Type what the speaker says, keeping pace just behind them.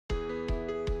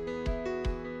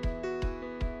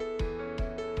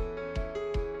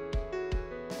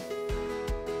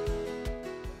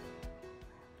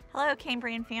Hello,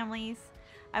 Cambrian families.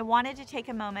 I wanted to take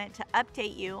a moment to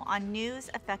update you on news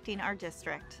affecting our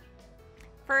district.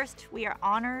 First, we are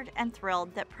honored and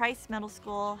thrilled that Price Middle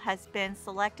School has been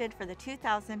selected for the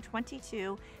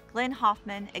 2022 Glenn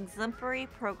Hoffman Exemplary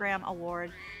Program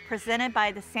Award presented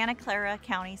by the Santa Clara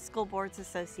County School Boards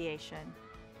Association.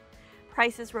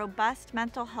 Price's robust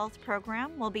mental health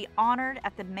program will be honored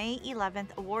at the May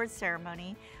 11th awards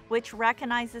ceremony, which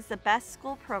recognizes the best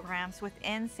school programs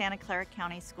within Santa Clara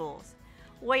County schools.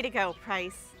 Way to go,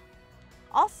 Price!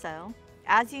 Also,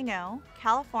 as you know,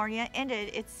 California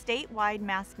ended its statewide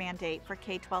mask mandate for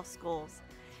K-12 schools.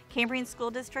 Cambrian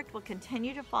School District will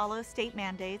continue to follow state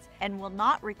mandates and will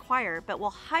not require but will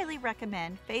highly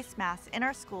recommend face masks in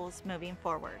our schools moving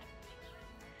forward.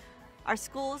 Our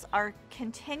schools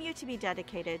continue to be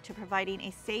dedicated to providing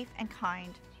a safe and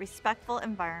kind, respectful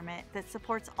environment that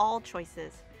supports all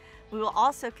choices. We will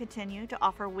also continue to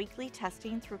offer weekly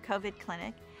testing through COVID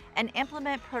Clinic and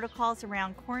implement protocols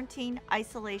around quarantine,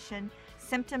 isolation,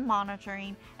 symptom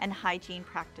monitoring, and hygiene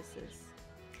practices.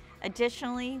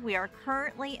 Additionally, we are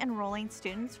currently enrolling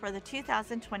students for the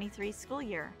 2023 school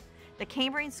year. The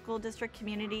Cambrian School District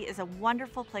community is a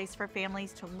wonderful place for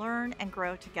families to learn and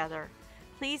grow together.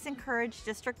 Please encourage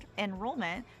district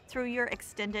enrollment through your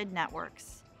extended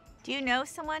networks. Do you know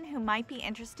someone who might be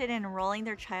interested in enrolling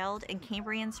their child in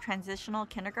Cambrian's transitional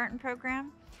kindergarten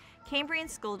program? Cambrian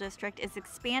School District is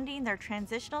expanding their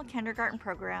transitional kindergarten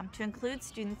program to include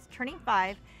students turning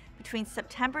 5 between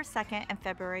September 2nd and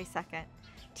February 2nd.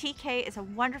 TK is a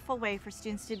wonderful way for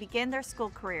students to begin their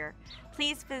school career.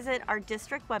 Please visit our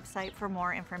district website for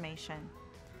more information.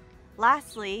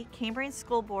 Lastly, Cambrian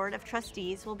School Board of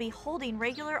Trustees will be holding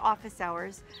regular office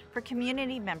hours for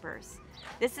community members.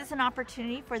 This is an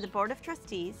opportunity for the Board of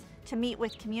Trustees to meet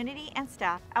with community and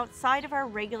staff outside of our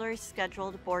regularly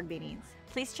scheduled board meetings.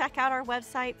 Please check out our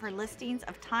website for listings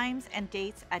of times and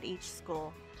dates at each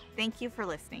school. Thank you for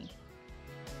listening.